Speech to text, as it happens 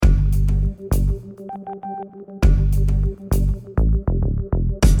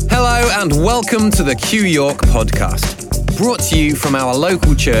and welcome to the Q York podcast, brought to you from our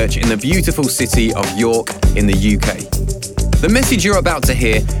local church in the beautiful city of York in the UK. The message you're about to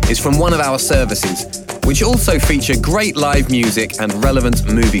hear is from one of our services, which also feature great live music and relevant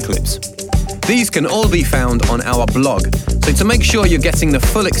movie clips. These can all be found on our blog, so to make sure you're getting the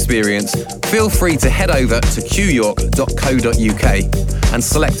full experience, feel free to head over to qyork.co.uk and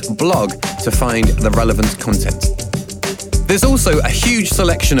select blog to find the relevant content. There's also a huge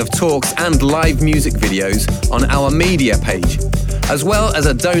selection of talks and live music videos on our media page, as well as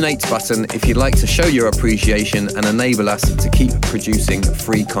a donate button if you'd like to show your appreciation and enable us to keep producing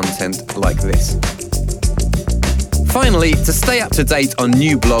free content like this. Finally, to stay up to date on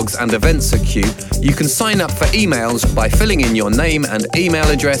new blogs and events at Q, you can sign up for emails by filling in your name and email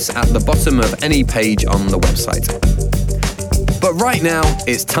address at the bottom of any page on the website. But right now,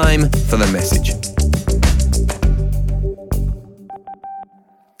 it's time for the message.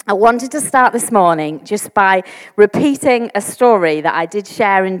 I wanted to start this morning just by repeating a story that I did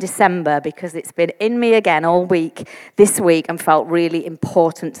share in December because it's been in me again all week this week and felt really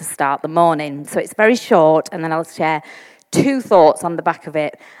important to start the morning. So it's very short, and then I'll share two thoughts on the back of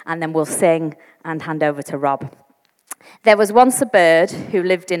it, and then we'll sing and hand over to Rob. There was once a bird who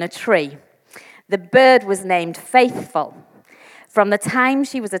lived in a tree. The bird was named Faithful. From the time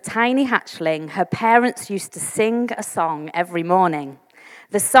she was a tiny hatchling, her parents used to sing a song every morning.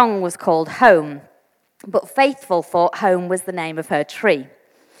 The song was called Home, but Faithful thought home was the name of her tree.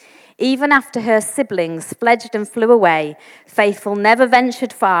 Even after her siblings fledged and flew away, Faithful never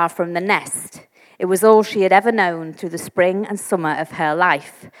ventured far from the nest. It was all she had ever known through the spring and summer of her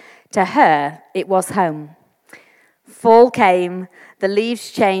life. To her, it was home. Fall came, the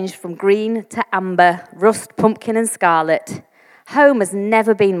leaves changed from green to amber, rust, pumpkin and scarlet. Home has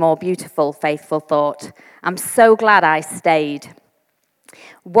never been more beautiful, Faithful thought. I'm so glad I stayed.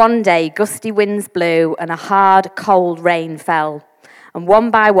 One day, gusty winds blew and a hard, cold rain fell, and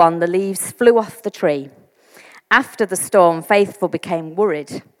one by one the leaves flew off the tree. After the storm, Faithful became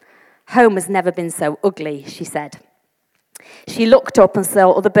worried. Home has never been so ugly, she said. She looked up and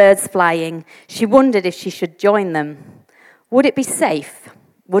saw other birds flying. She wondered if she should join them. Would it be safe?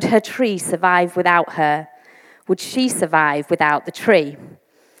 Would her tree survive without her? Would she survive without the tree?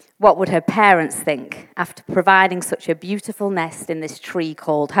 What would her parents think after providing such a beautiful nest in this tree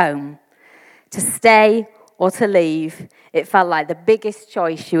called home? To stay or to leave, it felt like the biggest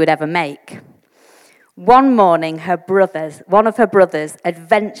choice she would ever make. One morning, one of her brothers,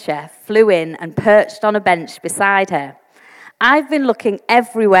 Adventure, flew in and perched on a bench beside her. I've been looking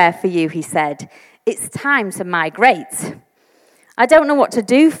everywhere for you, he said. It's time to migrate. I don't know what to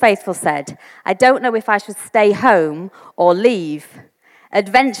do, Faithful said. I don't know if I should stay home or leave.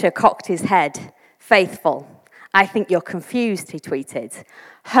 Adventure cocked his head. Faithful, I think you're confused, he tweeted.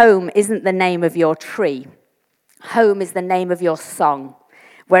 Home isn't the name of your tree. Home is the name of your song.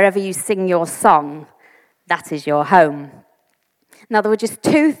 Wherever you sing your song, that is your home. Now, there were just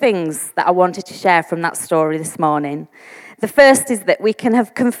two things that I wanted to share from that story this morning. The first is that we can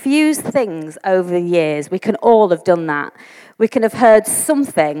have confused things over the years. We can all have done that. We can have heard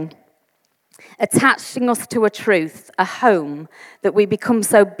something attaching us to a truth, a home, that we become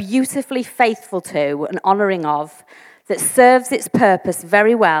so beautifully faithful to and honouring of, that serves its purpose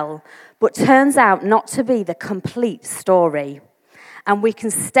very well, but turns out not to be the complete story. And we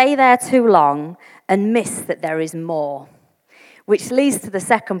can stay there too long and miss that there is more. Which leads to the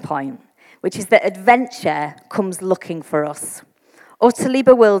second point, which is that adventure comes looking for us. Utterly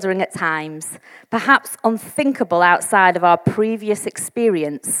bewildering at times, perhaps unthinkable outside of our previous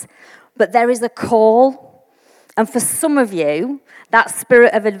experience. But there is a call, and for some of you, that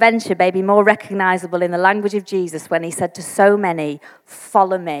spirit of adventure may be more recognizable in the language of Jesus when he said to so many,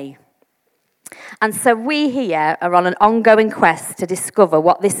 follow me. And so we here are on an ongoing quest to discover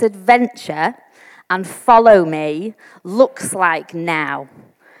what this adventure and follow me looks like now.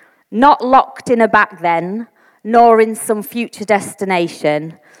 Not locked in a back then, nor in some future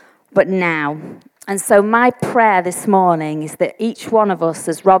destination, but now. And so my prayer this morning is that each one of us,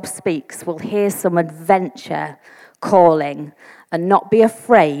 as Rob speaks, will hear some adventure calling and not be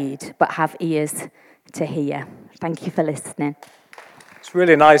afraid, but have ears to hear. Thank you for listening. It's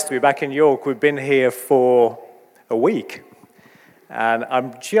really nice to be back in York. We've been here for a week, and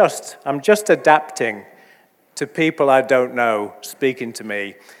I'm just adapting to people I don't know speaking to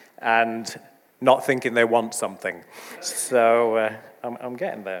me and not thinking they want something. So I'm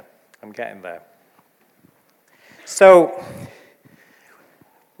getting there. So,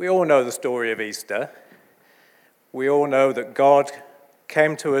 we all know the story of Easter. We all know that God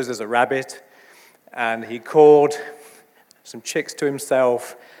came to us as a rabbit, and he called some chicks to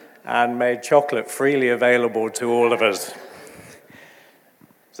himself and made chocolate freely available to all of us.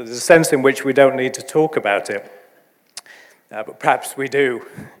 So there's a sense in which we don't need to talk about it. But perhaps we do.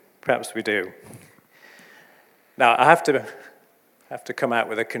 Perhaps we do. Now, I have to come out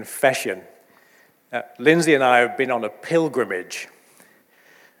with a confession. Lindsay and I have been on a pilgrimage.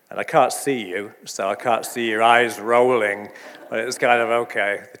 And I can't see you, so I can't see your eyes rolling. But it's kind of,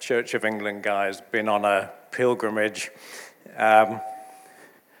 okay, the Church of England guy's been on a pilgrimage. Can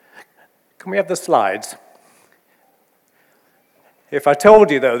we have the slides? If I told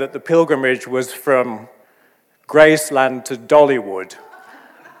you, though, that the pilgrimage was from Graceland to Dollywood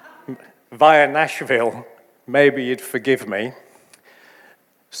via Nashville, maybe you'd forgive me.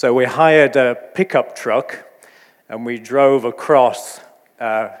 So we hired a pickup truck, and we drove across.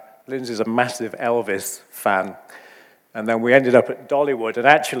 Lindsay's a massive Elvis fan. And then we ended up at Dollywood. And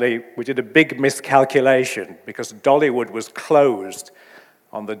actually, we did a big miscalculation because Dollywood was closed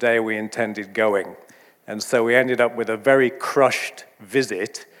on the day we intended going. And so we ended up with a very crushed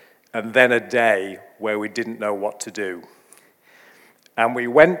visit and then a day where we didn't know what to do. And we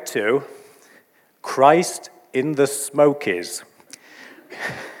went to Christ in the Smokies.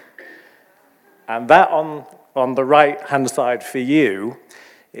 And that on the right-hand side for you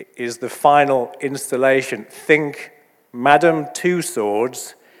is the final installation. Think Madame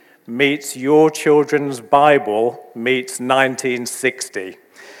Tussauds meets Your Children's Bible meets 1960.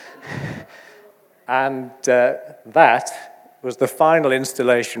 And that was the final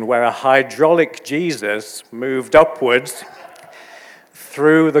installation where a hydraulic Jesus moved upwards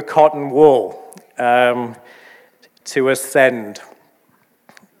through the cotton wool to ascend.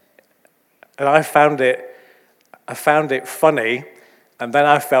 And I found it funny, and then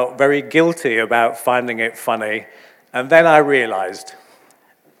I felt very guilty about finding it funny, and then I realized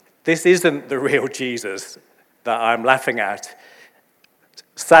this isn't the real Jesus that I'm laughing at.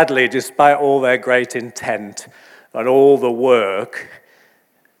 Sadly, despite all their great intent and all the work,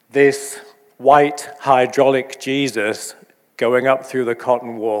 this white hydraulic Jesus going up through the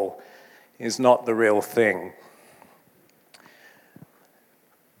cotton wool is not the real thing.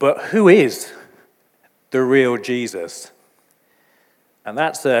 But who is the real Jesus? And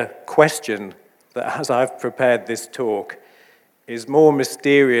that's a question that, as I've prepared this talk, is more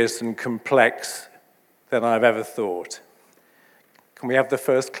mysterious and complex than I've ever thought. Can we have the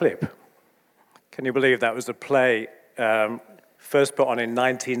first clip? Can you believe that was a play first put on in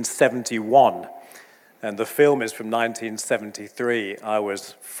 1971, and the film is from 1973. I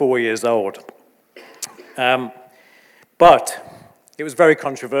was 4 years old. But it was very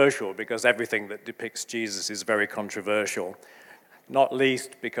controversial because everything that depicts Jesus is very controversial, not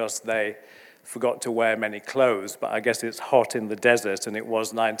least because they forgot to wear many clothes, but I guess it's hot in the desert, and it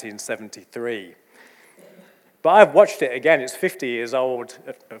was 1973. But I've watched it again. It's 50 years old,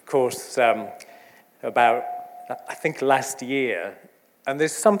 of course, about, I think, last year. And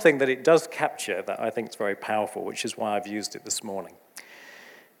there's something that it does capture that I think is very powerful, which is why I've used it this morning.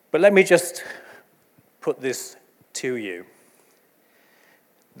 But let me just put this to you.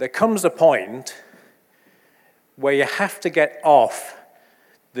 There comes a point where you have to get off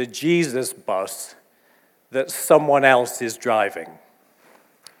the Jesus bus that someone else is driving.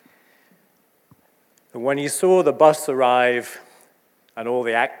 And when you saw the bus arrive and all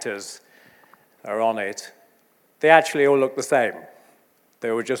the actors are on it, they actually all looked the same.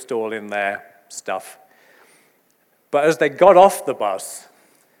 They were just all in their stuff. But as they got off the bus,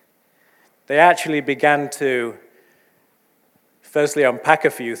 they actually began to firstly unpack a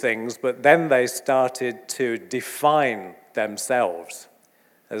few things, but then they started to define themselves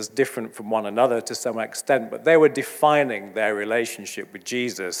as different from one another to some extent, but they were defining their relationship with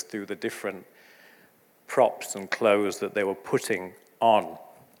Jesus through the different props and clothes that they were putting on.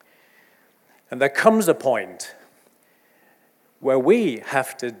 And there comes a point where we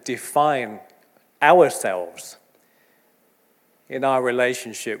have to define ourselves in our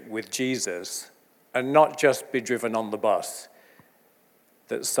relationship with Jesus and not just be driven on the bus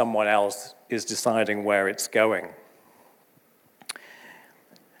that someone else is deciding where it's going.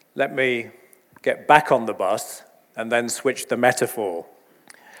 Let me get back on the bus and then switch the metaphor.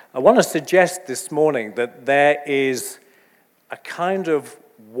 I want to suggest this morning that there is a kind of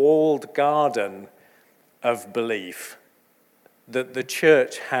walled garden of belief that the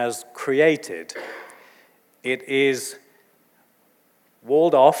church has created. It is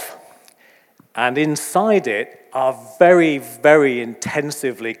walled off, and inside it are very, very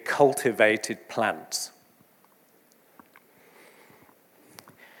intensively cultivated plants.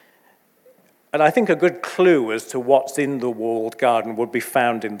 And I think a good clue as to what's in the walled garden would be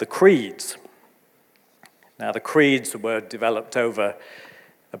found in the creeds. Now, the creeds were developed over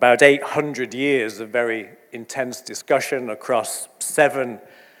about 800 years of very intense discussion across 7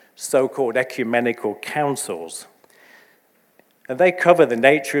 so-called ecumenical councils. And they cover the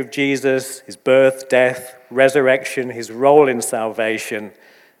nature of Jesus, his birth, death, resurrection, his role in salvation,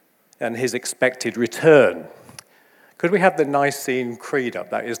 and his expected return. Could we have the Nicene Creed up?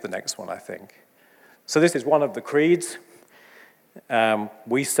 That is the next one, I think. So this is one of the creeds.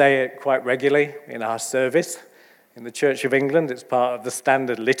 We say it quite regularly in our service. In the Church of England, it's part of the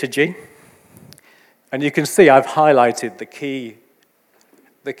standard liturgy. And you can see I've highlighted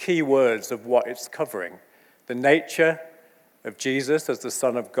the key words of what it's covering. The nature of Jesus as the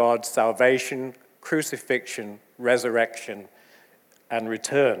Son of God, salvation, crucifixion, resurrection, and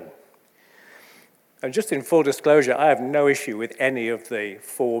return. And just in full disclosure, I have no issue with any of the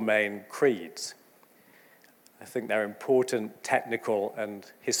 4 main creeds. I think they're important technical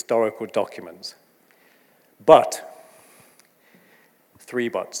and historical documents. But, 3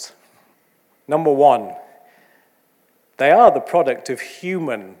 buts. Number 1, they are the product of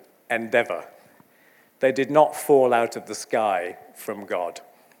human endeavor. They did not fall out of the sky from God.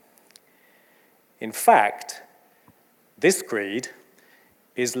 In fact, this creed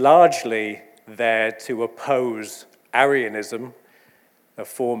is largely there to oppose Arianism, a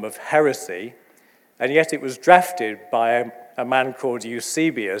form of heresy, and yet it was drafted by a man called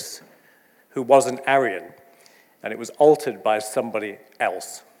Eusebius, who wasn't Arian, and it was altered by somebody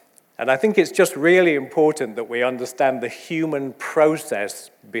else. And I think it's just really important that we understand the human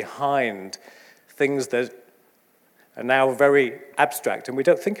process behind things that are now very abstract, and we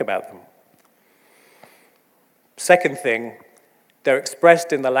don't think about them. Second thing, they're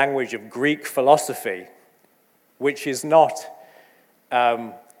expressed in the language of Greek philosophy, which is not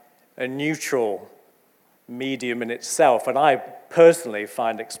a neutral medium in itself. And I personally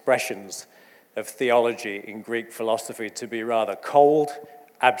find expressions of theology in Greek philosophy to be rather cold,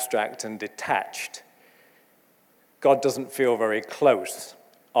 abstract, and detached. God doesn't feel very close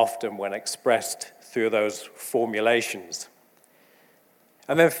often when expressed through those formulations.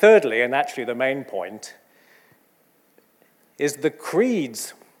 And then thirdly, and actually the main point, is the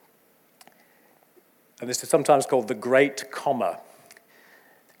creeds, and this is sometimes called the Great Comma.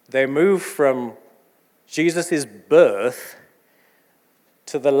 They move from Jesus' birth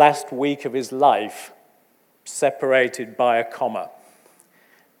to the last week of his life, separated by a comma.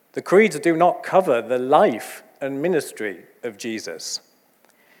 The creeds do not cover the life and ministry of Jesus.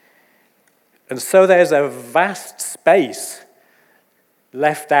 And so there's a vast space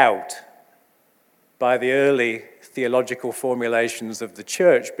left out by the early theological formulations of the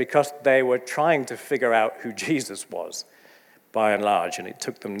church because they were trying to figure out who Jesus was, by and large, and it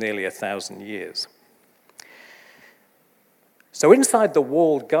took them nearly 1,000 years. So inside the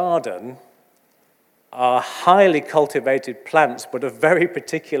walled garden are highly cultivated plants, but of very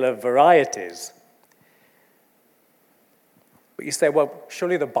particular varieties. But you say, well,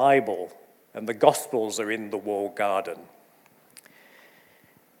 surely the Bible and the Gospels are in the walled garden.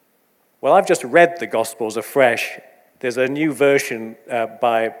 Well, I've just read the Gospels afresh. There's a new version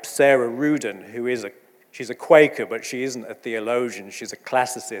by Sarah Rudin, she's a Quaker, but she isn't a theologian. She's a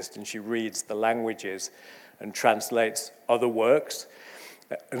classicist, and she reads the languages and translates other works.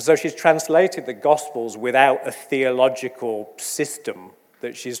 And so she's translated the Gospels without a theological system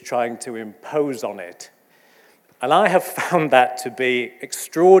that she's trying to impose on it. And I have found that to be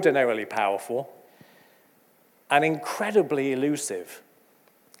extraordinarily powerful and incredibly elusive.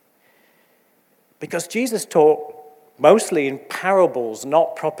 Because Jesus taught mostly in parables,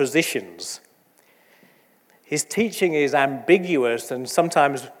 not propositions. His teaching is ambiguous and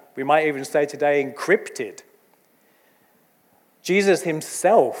sometimes, we might even say today, encrypted. Jesus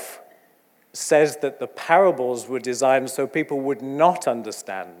himself says that the parables were designed so people would not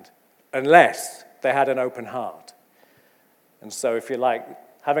understand unless they had an open heart. And so, if you like,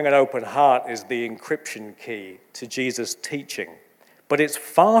 having an open heart is the encryption key to Jesus' teaching. But it's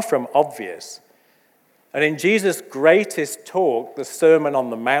far from obvious. And in Jesus' greatest talk, the Sermon on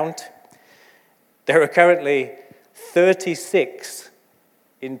the Mount, there are currently 36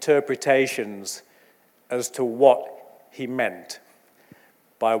 interpretations as to what he meant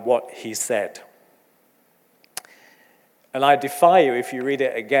by what he said. And I defy you, if you read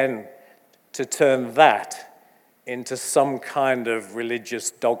it again, to turn that into some kind of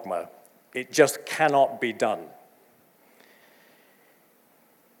religious dogma. It just cannot be done.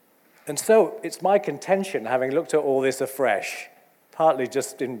 And so it's my contention, having looked at all this afresh, partly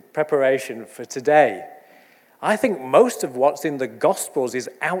just in preparation for today, I think most of what's in the Gospels is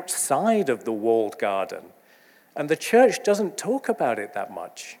outside of the walled garden, and the church doesn't talk about it that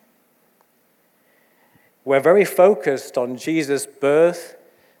much. We're very focused on Jesus' birth,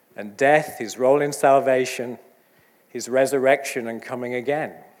 and death, his role in salvation, his resurrection and coming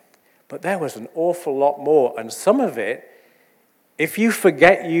again. But there was an awful lot more, and some of it, if you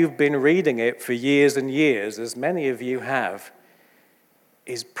forget you've been reading it for years and years, as many of you have,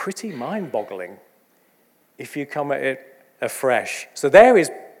 is pretty mind-boggling if you come at it afresh. So there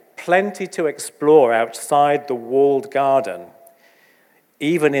is plenty to explore outside the walled garden,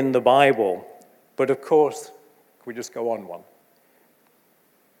 even in the Bible. But of course, can we just go on one?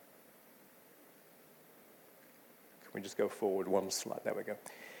 Can we just go forward one slide? There we go.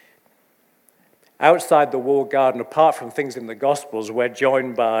 Outside the walled garden, apart from things in the Gospels, we're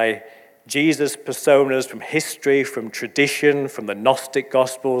joined by Jesus' personas from history, from tradition, from the Gnostic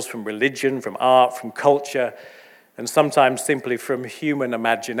Gospels, from religion, from art, from culture, and sometimes simply from human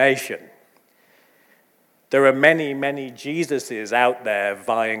imagination. There are many, many Jesuses out there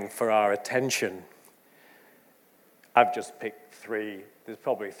vying for our attention. I've just picked 3. There's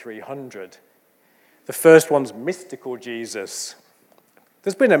probably 300. The first one's mystical Jesus.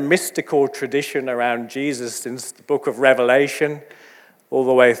 There's been a mystical tradition around Jesus since the book of Revelation, all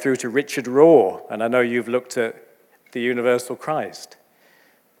the way through to Richard Rohr, and I know you've looked at the universal Christ.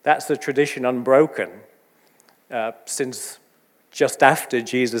 That's a tradition unbroken since just after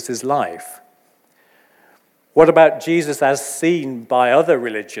Jesus' life. What about Jesus as seen by other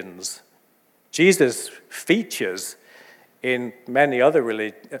religions? Jesus features in many other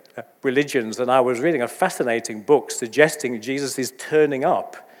religions, and I was reading a fascinating book suggesting Jesus is turning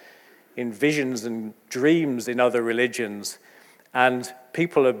up in visions and dreams in other religions, and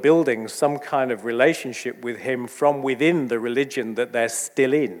people are building some kind of relationship with him from within the religion that they're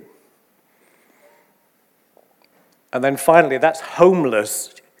still in. And then finally, that's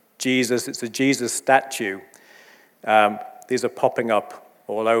homeless Jesus. It's a Jesus statue. These are popping up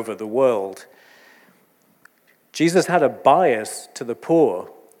all over the world. Jesus had a bias to the poor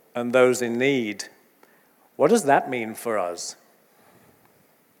and those in need. What does that mean for us?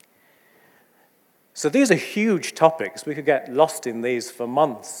 So these are huge topics. We could get lost in these for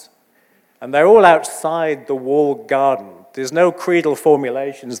months. And they're all outside the walled garden. There's no creedal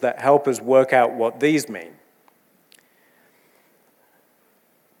formulations that help us work out what these mean.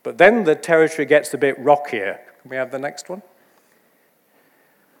 But then the territory gets a bit rockier. Can we have the next one?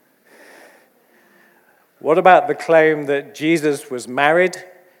 What about the claim that Jesus was married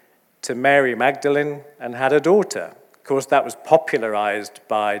to Mary Magdalene and had a daughter? Of course, that was popularized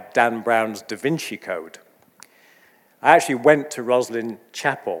by Dan Brown's Da Vinci Code. I actually went to Roslin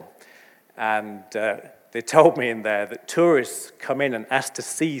Chapel, and they told me in there that tourists come in and ask to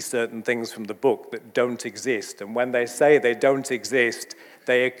see certain things from the book that don't exist. And when they say they don't exist,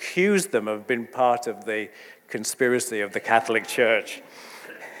 they accuse them of being part of the conspiracy of the Catholic Church.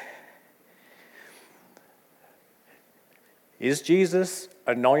 Is Jesus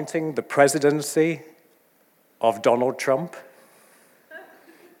anointing the presidency of Donald Trump?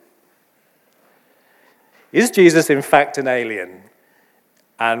 Is Jesus in fact an alien?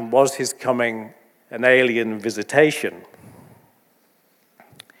 And was his coming an alien visitation?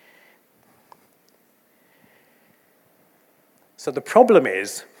 So the problem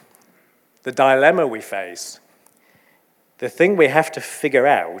is, the dilemma we face, the thing we have to figure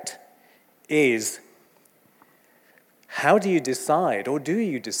out is, how do you decide, or do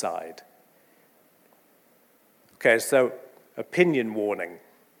you decide? Okay, so opinion warning.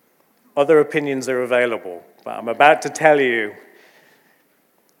 Other opinions are available, but I'm about to tell you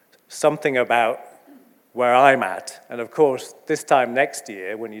something about where I'm at. And of course, this time next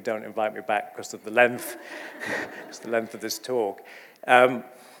year, when you don't invite me back because of the length, of this talk,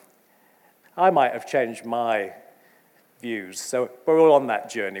 I might have changed my views. So we're all on that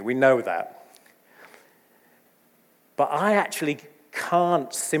journey. We know that. But I actually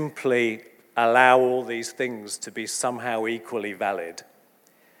can't simply allow all these things to be somehow equally valid.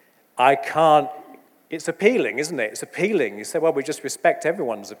 I can't. It's appealing, isn't it? It's appealing. You say, well, we just respect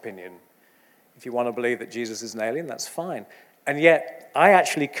everyone's opinion. If you want to believe that Jesus is an alien, that's fine. And yet, I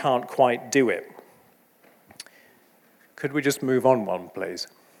actually can't quite do it. Could we just move on one, please?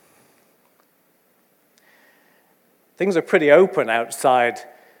 Things are pretty open outside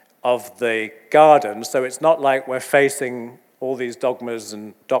of the garden, so it's not like we're facing all these dogmas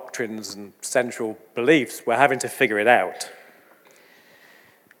and doctrines and central beliefs. We're having to figure it out.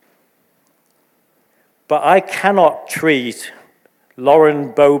 But I cannot treat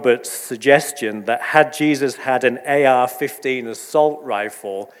Lauren Boebert's suggestion that had Jesus had an AR-15 assault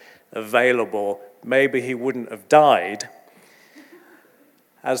rifle available, maybe he wouldn't have died,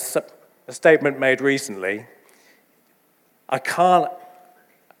 as a statement made recently. I can't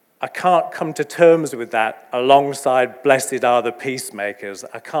I can't come to terms with that alongside blessed are the peacemakers.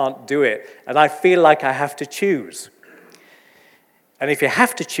 I can't do it. And I feel like I have to choose. And if you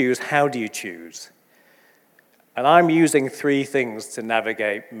have to choose, how do you choose? And I'm using 3 things to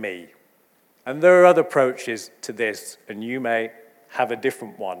navigate me. And there are other approaches to this, and you may have a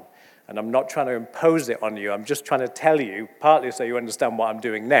different one. And I'm not trying to impose it on you. I'm just trying to tell you, partly so you understand what I'm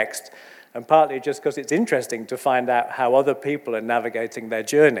doing next, and partly just because it's interesting to find out how other people are navigating their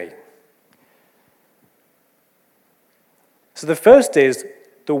journey. So the first is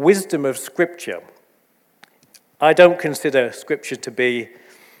the wisdom of Scripture. I don't consider Scripture to be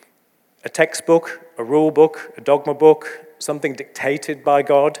a textbook, a rule book, a dogma book, something dictated by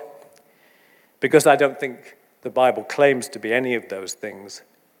God, because I don't think the Bible claims to be any of those things.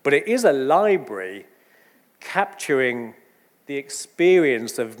 But it is a library capturing the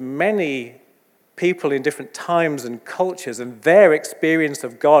experience of many people in different times and cultures and their experience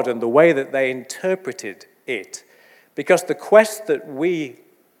of God and the way that they interpreted it. Because the quest that we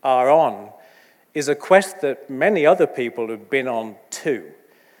are on is a quest that many other people have been on too.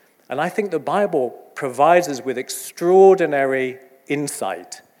 And I think the Bible provides us with extraordinary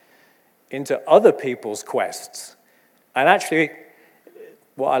insight into other people's quests. And actually,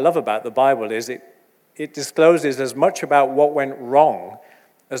 what I love about the Bible is it discloses as much about what went wrong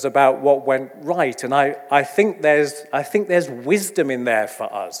as about what went right. And I think there's wisdom in there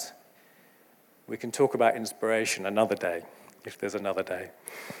for us. We can talk about inspiration another day, if there's another day.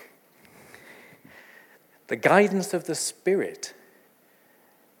 The guidance of the Spirit.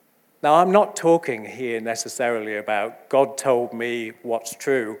 Now, I'm not talking here necessarily about God told me what's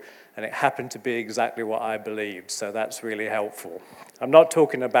true, and it happened to be exactly what I believed, so that's really helpful. I'm not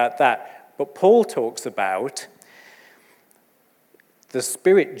talking about that, but Paul talks about the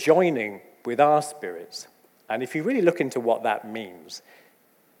Spirit joining with our spirits. And if you really look into what that means,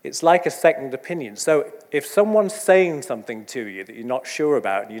 it's like a second opinion. So if someone's saying something to you that you're not sure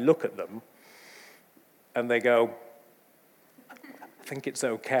about, and you look at them, and they go, I think it's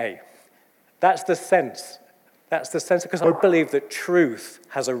okay. That's the sense. That's the sense, because I believe that truth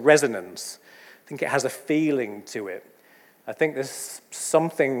has a resonance. I think it has a feeling to it. I think there's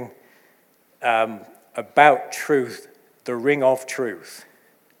something about truth, the ring of truth.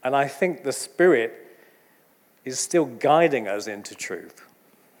 And I think the Spirit is still guiding us into truth.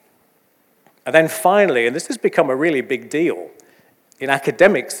 And then finally, and this has become a really big deal in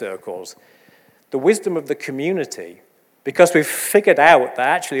academic circles, the wisdom of the community, because we've figured out that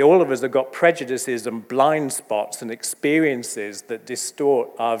actually all of us have got prejudices and blind spots and experiences that distort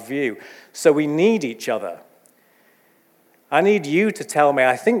our view. So we need each other. I need you to tell me,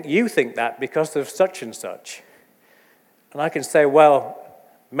 I think you think that because of such and such. And I can say, well,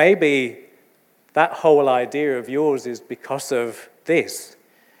 maybe that whole idea of yours is because of this.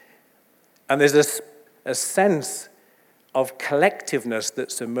 And there's a sense of collectiveness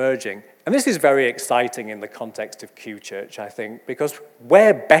that's emerging. And this is very exciting in the context of Q Church, I think, because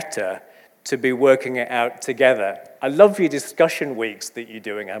we're better to be working it out together. I love your discussion weeks that you're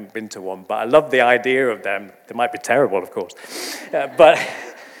doing. I haven't been to one, but I love the idea of them. They might be terrible, of course. But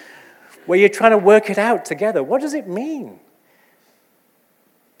where you're trying to work it out together. What does it mean?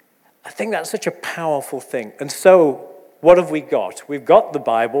 I think that's such a powerful thing. And so, what have we got? We've got the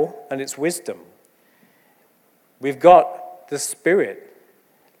Bible and its wisdom. We've got the Spirit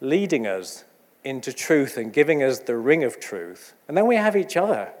leading us into truth and giving us the ring of truth. And then we have each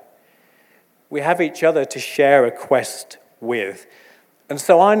other. We have each other to share a quest with. And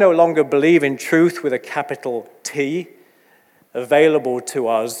so I no longer believe in truth with a capital T, available to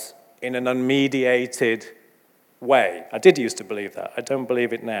us in an unmediated way. I did used to believe that. I don't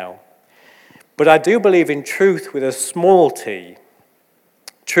believe it now. But I do believe in truth with a small t.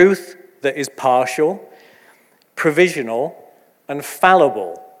 Truth that is partial, provisional, and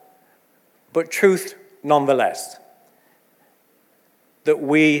fallible, but truth nonetheless. That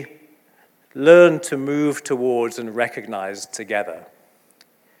we learn to move towards and recognize together.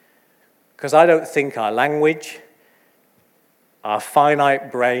 Because I don't think our language, our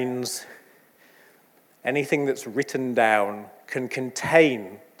finite brains, anything that's written down can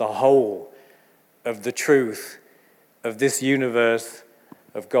contain the whole of the truth of this universe,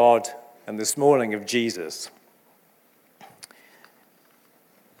 of God, and this morning of Jesus.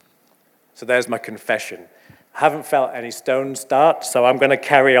 So there's my confession. I haven't felt any stones start, so I'm going to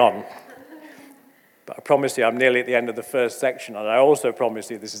carry on. But I promise you, I'm nearly at the end of the first section, and I also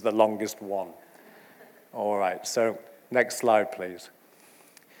promise you this is the longest one. All right, so next slide, please.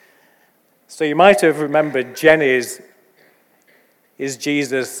 So you might have remembered Jenny's, is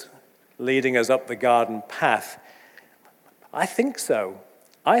Jesus leading us up the garden path? I think so.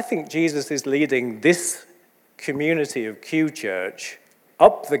 I think Jesus is leading this community of Q Church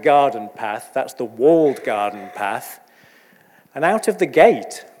up the garden path, that's the walled garden path, and out of the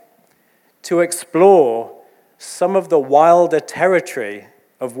gate to explore some of the wilder territory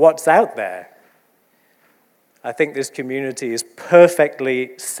of what's out there. I think this community is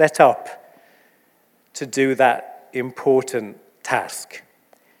perfectly set up to do that important task.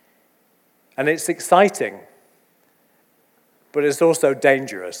 And it's exciting, but it's also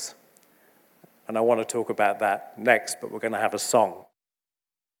dangerous. And I want to talk about that next, but we're going to have a song.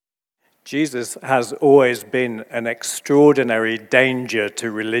 Jesus has always been an extraordinary danger to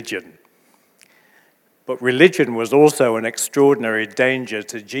religion. But religion was also an extraordinary danger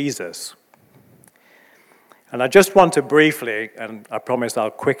to Jesus. And I just want to briefly, and I promise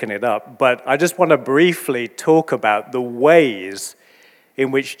I'll quicken it up, but I just want to briefly talk about the ways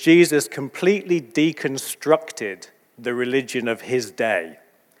in which Jesus completely deconstructed the religion of his day.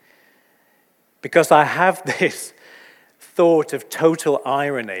 Because I have this thought of total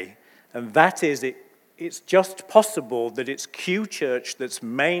irony, and that is it's just possible that it's Q Church that's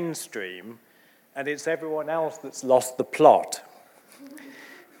mainstream and it's everyone else that's lost the plot.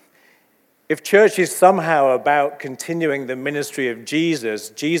 If church is somehow about continuing the ministry of Jesus,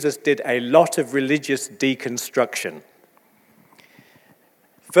 Jesus did a lot of religious deconstruction.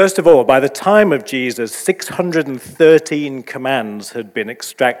 First of all, by the time of Jesus, 613 commands had been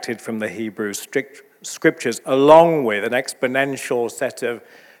extracted from the Hebrew scriptures, along with an exponential set of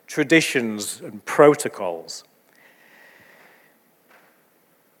traditions and protocols.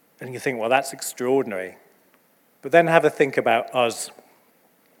 And you think, well, that's extraordinary. But then have a think about us.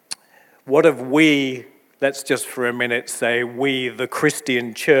 What have we, let's just for a minute say, we, the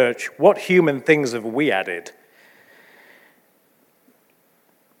Christian church, what human things have we added?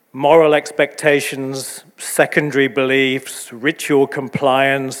 Moral expectations, secondary beliefs, ritual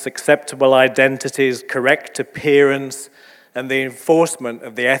compliance, acceptable identities, correct appearance, and the enforcement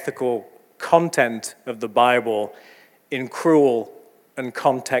of the ethical content of the Bible in cruel and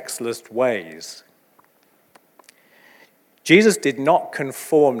contextless ways. Jesus did not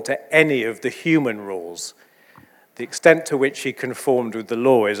conform to any of the human rules. The extent to which he conformed with the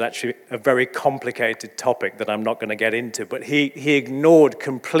law is actually a very complicated topic that I'm not going to get into, but he ignored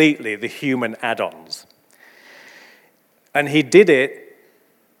completely the human add-ons. And he did it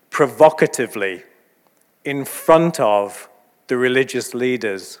provocatively in front of the religious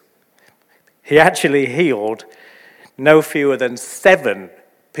leaders. He actually healed no fewer than 7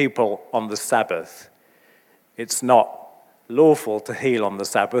 people on the Sabbath. It's not lawful to heal on the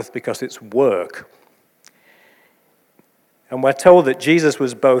Sabbath because it's work. And we're told that Jesus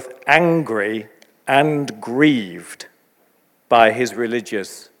was both angry and grieved by his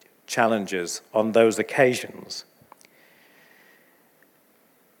religious challenges on those occasions.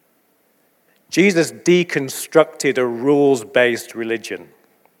 Jesus deconstructed a rules-based religion.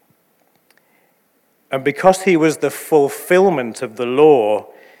 And because he was the fulfillment of the law,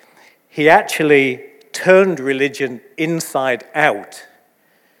 he actually turned religion inside out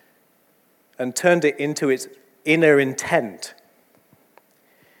and turned it into its inner intent.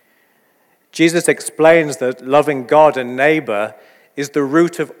 Jesus explains that loving God and neighbor is the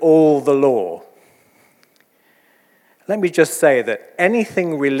root of all the law. Let me just say that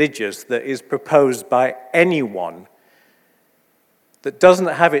anything religious that is proposed by anyone that doesn't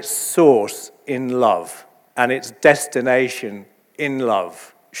have its source in love and its destination in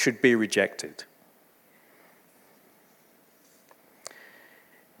love should be rejected.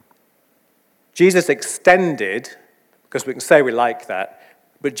 Jesus extended, because we can say we like that,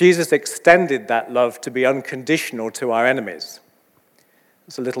 but Jesus extended that love to be unconditional to our enemies.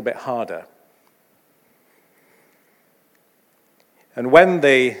 It's a little bit harder. And when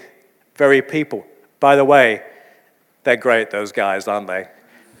the very people, by the way, they're great, those guys, aren't they?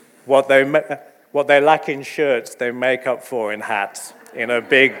 What they lack in shirts, they make up for in hats in a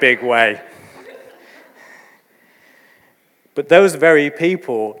big, big way. But those very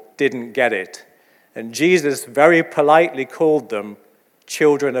people didn't get it. And Jesus very politely called them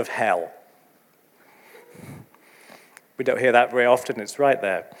children of hell. We don't hear that very often, it's right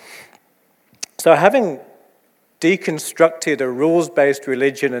there. So having deconstructed a rules-based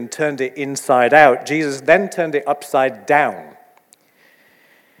religion and turned it inside out, Jesus then turned it upside down.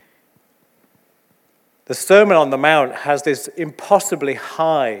 The Sermon on the Mount has this impossibly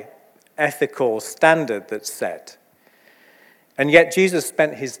high ethical standard that's set. And yet Jesus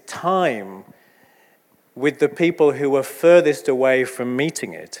spent his time with the people who were furthest away from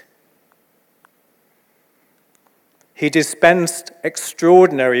meeting it. He dispensed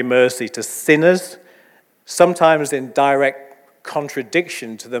extraordinary mercy to sinners, sometimes in direct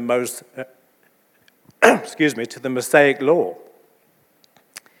contradiction to the to the Mosaic law.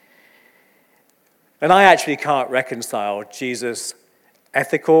 And I actually can't reconcile Jesus'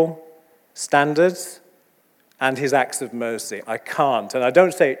 ethical standards and his acts of mercy. I can't. And I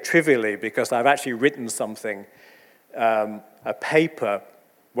don't say it trivially because I've actually written something, a paper,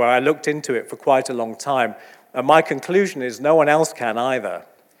 where I looked into it for quite a long time. And my conclusion is no one else can either,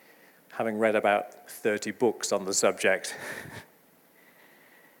 having read about 30 books on the subject.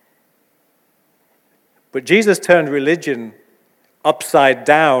 But Jesus turned religion upside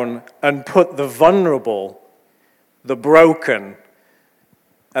down and put the vulnerable, the broken,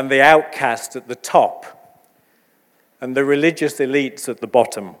 and the outcast at the top, and the religious elites at the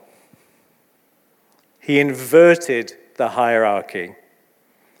bottom. He inverted the hierarchy.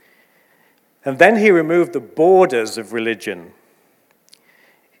 And then he removed the borders of religion.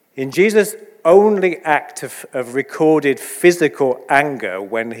 In Jesus' only act of recorded physical anger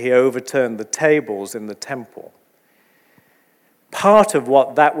when he overturned the tables in the temple, part of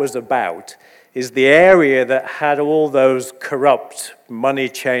what that was about is the area that had all those corrupt,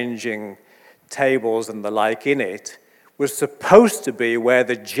 money-changing tables and the like in it was supposed to be where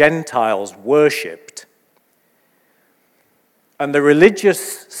the Gentiles worshipped. And the religious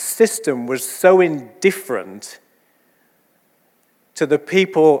system was so indifferent to the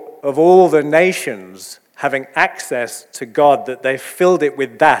people of all the nations having access to God that they filled it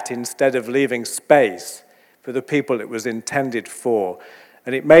with that instead of leaving space for the people it was intended for.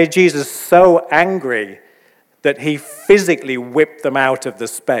 And it made Jesus so angry that he physically whipped them out of the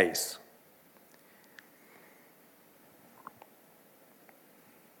space.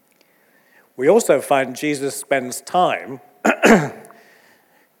 We also find Jesus spends time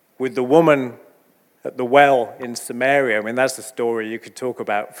with the woman at the well in Samaria. I mean, that's a story you could talk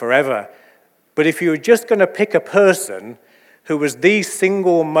about forever. But if you were just going to pick a person who was the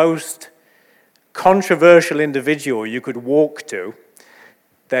single most controversial individual you could walk to,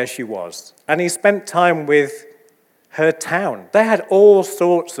 there she was. And he spent time with her town. They had all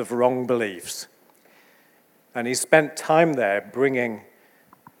sorts of wrong beliefs. And he spent time there bringing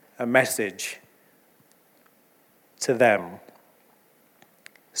a message to them.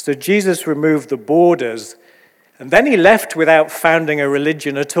 So Jesus removed the borders, and then he left without founding a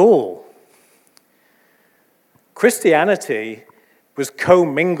religion at all. Christianity was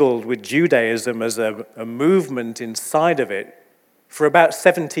commingled with Judaism as a movement inside of it for about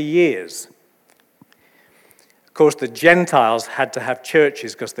 70 years. Of course, the Gentiles had to have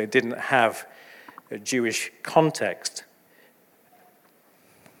churches because they didn't have a Jewish context.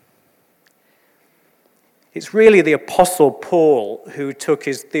 It's really the Apostle Paul who took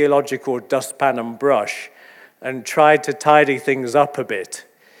his theological dustpan and brush and tried to tidy things up a bit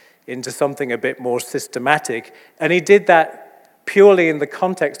into something a bit more systematic. And he did that purely in the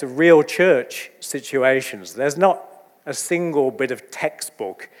context of real church situations. There's not a single bit of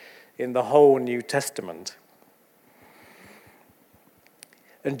textbook in the whole New Testament.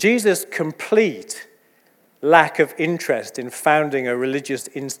 And Jesus' complete lack of interest in founding a religious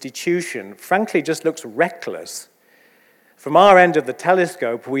institution, frankly, just looks reckless. From our end of the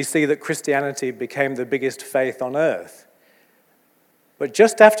telescope, we see that Christianity became the biggest faith on earth. But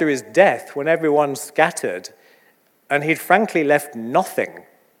just after his death, when everyone scattered, and he'd frankly left nothing,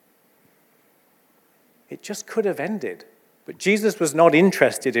 it just could have ended. But Jesus was not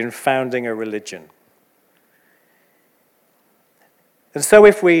interested in founding a religion. And so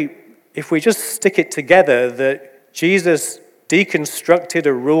if we just stick it together that Jesus deconstructed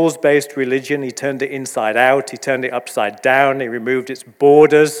a rules-based religion, he turned it inside out, he turned it upside down, he removed its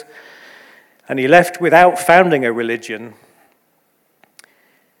borders, and he left without founding a religion.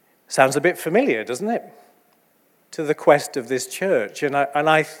 Sounds a bit familiar, doesn't it? To the quest of this church. And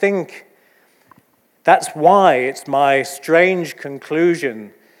I think that's why it's my strange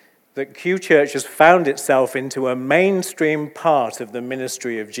conclusion that Q Church has found itself into a mainstream part of the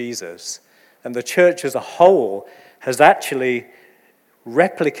ministry of Jesus. And the church as a whole has actually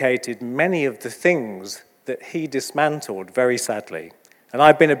replicated many of the things that he dismantled, very sadly. And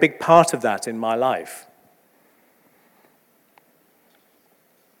I've been a big part of that in my life.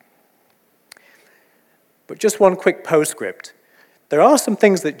 But just one quick postscript. There are some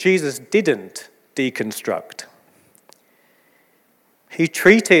things that Jesus didn't deconstruct. He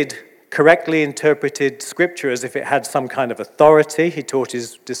treated correctly interpreted Scripture as if it had some kind of authority. He taught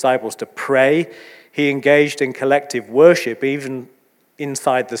his disciples to pray. He engaged in collective worship, even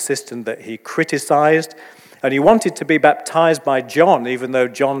inside the system that he criticized. And he wanted to be baptized by John, even though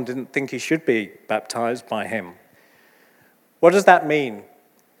John didn't think he should be baptized by him. What does that mean?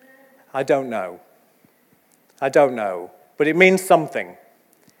 I don't know. But But it means something.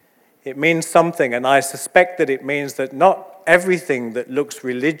 It means something, and I suspect that it means that not everything that looks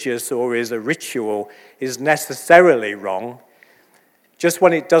religious or is a ritual is necessarily wrong, just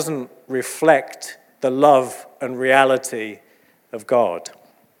when it doesn't reflect the love and reality of God.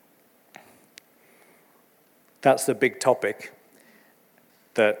 That's the big topic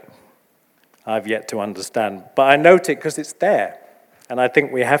that I've yet to understand. But I note it because it's there, and I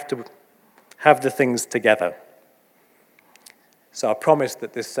think we have to have the things together. So I promised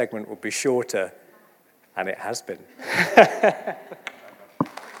that this segment would be shorter, and it has been. The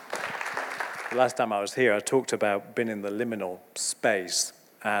last time I was here, I talked about being in the liminal space,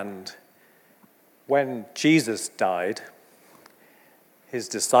 and when Jesus died, his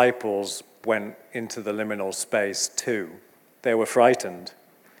disciples went into the liminal space too. They were frightened.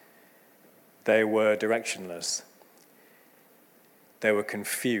 They were directionless. They were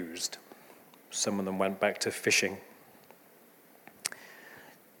confused. Some of them went back to fishing.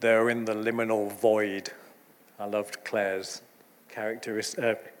 They're in the liminal void. I loved Claire's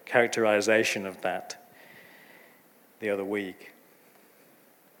characterization of that the other week.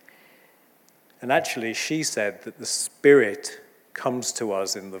 And actually, she said that the Spirit comes to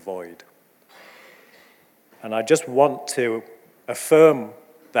us in the void. And I just want to affirm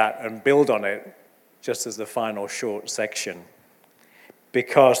that and build on it just as the final short section.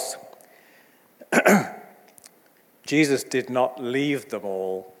 Because Jesus did not leave them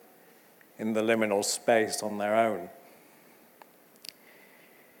all in the liminal space on their own.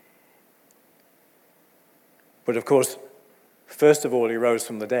 But of course, first of all, he rose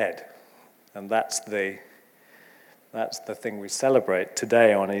from the dead. And that's the thing we celebrate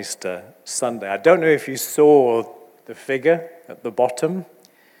today on Easter Sunday. I don't know if you saw the figure at the bottom.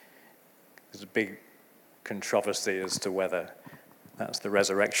 There's a big controversy as to whether that's the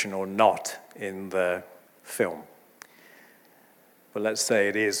resurrection or not in the film. But let's say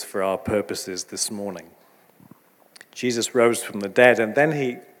it is for our purposes this morning. Jesus rose from the dead, and then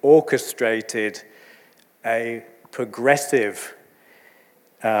he orchestrated a progressive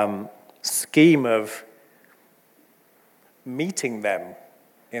scheme of meeting them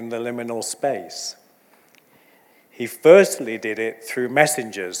in the liminal space. He firstly did it through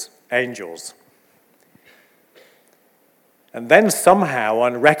messengers, angels, and then somehow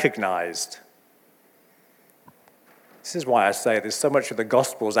unrecognized. This is why I say there's so much of the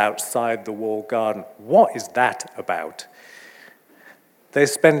Gospels outside the walled garden. What is that about? They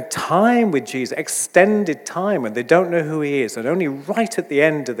spend time with Jesus, extended time, and they don't know who he is. And only right at the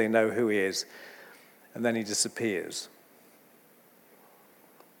end do they know who he is. And then he disappears.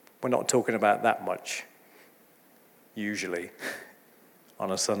 We're not talking about that much, usually,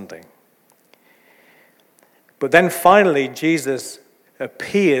 on a Sunday. But then finally, Jesus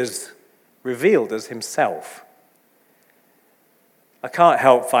appears revealed as himself. I can't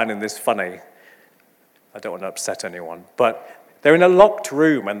help finding this funny. I don't want to upset anyone. But they're in a locked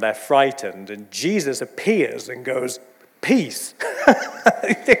room and they're frightened, and Jesus appears and goes, "Peace."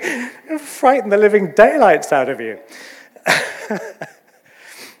 You'll frighten the living daylights out of you.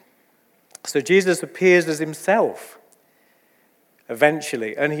 So Jesus appears as himself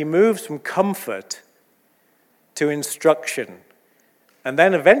eventually, and he moves from comfort to instruction. And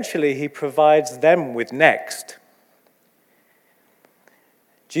then eventually he provides them with next.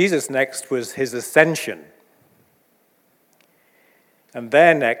 Jesus' next was his ascension. And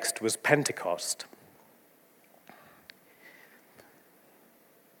their next was Pentecost.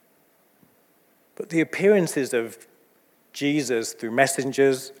 But the appearances of Jesus through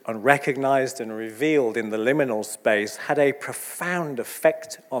messengers, unrecognized and revealed in the liminal space, had a profound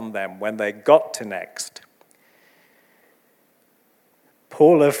effect on them when they got to next.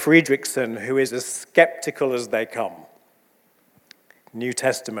 Paula Fredrickson, who is as skeptical as they come, New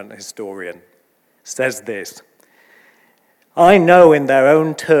Testament historian, says this: "I know in their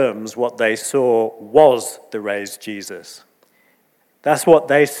own terms what they saw was the raised Jesus. That's what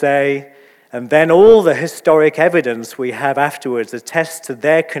they say, and then all the historic evidence we have afterwards attests to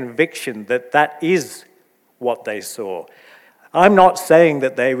their conviction that that is what they saw. I'm not saying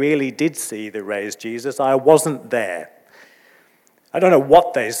that they really did see the raised Jesus. I wasn't there. I don't know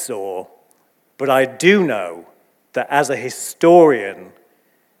what they saw, but I do know that as a historian,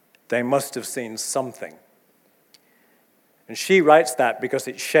 they must have seen something." And she writes that because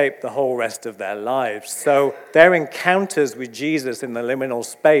it shaped the whole rest of their lives. So their encounters with Jesus in the liminal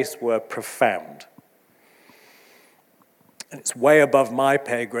space were profound. And it's way above my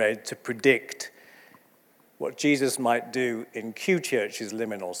pay grade to predict what Jesus might do in Q Church's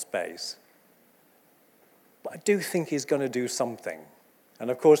liminal space. But I do think he's going to do something. And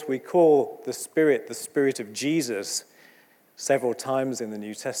of course, we call the Spirit of Jesus several times in the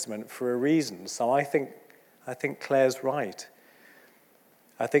New Testament for a reason. So I think Claire's right.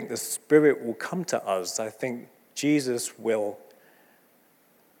 I think the Spirit will come to us. I think Jesus will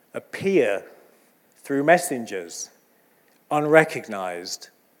appear through messengers, unrecognized,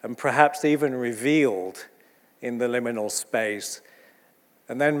 and perhaps even revealed in the liminal space.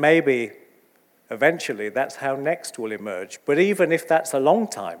 And then maybe, eventually, that's how next will emerge. But even if that's a long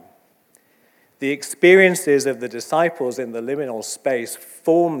time, the experiences of the disciples in the liminal space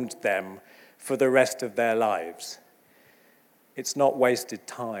formed them for the rest of their lives. It's not wasted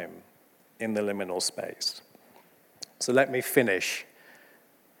time in the liminal space. So let me finish.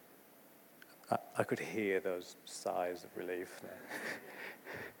 I could hear those sighs of relief there.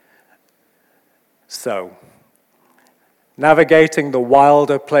 So, navigating the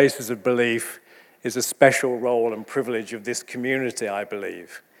wilder places of belief is a special role and privilege of this community, I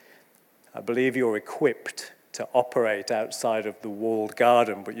believe. I believe you're equipped to operate outside of the walled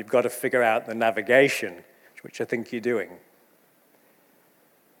garden, but you've got to figure out the navigation, which I think you're doing.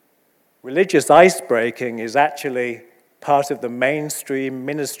 Religious icebreaking is actually part of the mainstream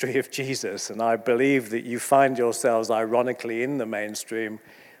ministry of Jesus, and I believe that you find yourselves ironically in the mainstream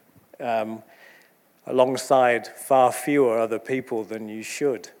alongside far fewer other people than you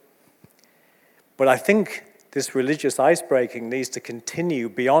should. But I think this religious icebreaking needs to continue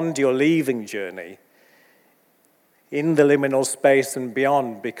beyond your leaving journey in the liminal space and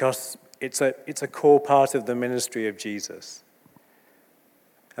beyond, because it's a core part of the ministry of Jesus.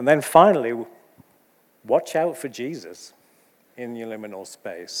 And then finally, watch out for Jesus in your liminal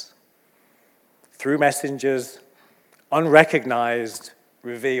space. Through messengers, unrecognized,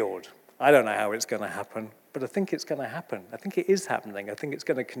 revealed. I don't know how it's going to happen, but I think it's going to happen. I think it is happening. I think it's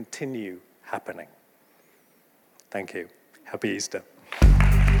going to continue happening. Thank you. Happy Easter.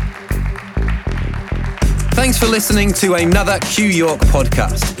 Thanks for listening to another Q York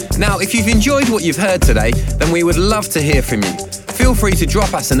podcast. Now, if you've enjoyed what you've heard today, then we would love to hear from you. Feel free to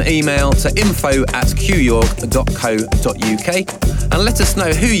drop us an email to info@qyork.co.uk and let us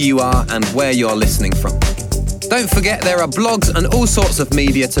know who you are and where you're listening from. Don't forget there are blogs and all sorts of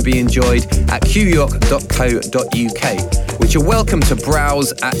media to be enjoyed at qyork.co.uk, which you're welcome to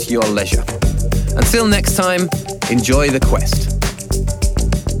browse at your leisure. Until next time, enjoy the quest.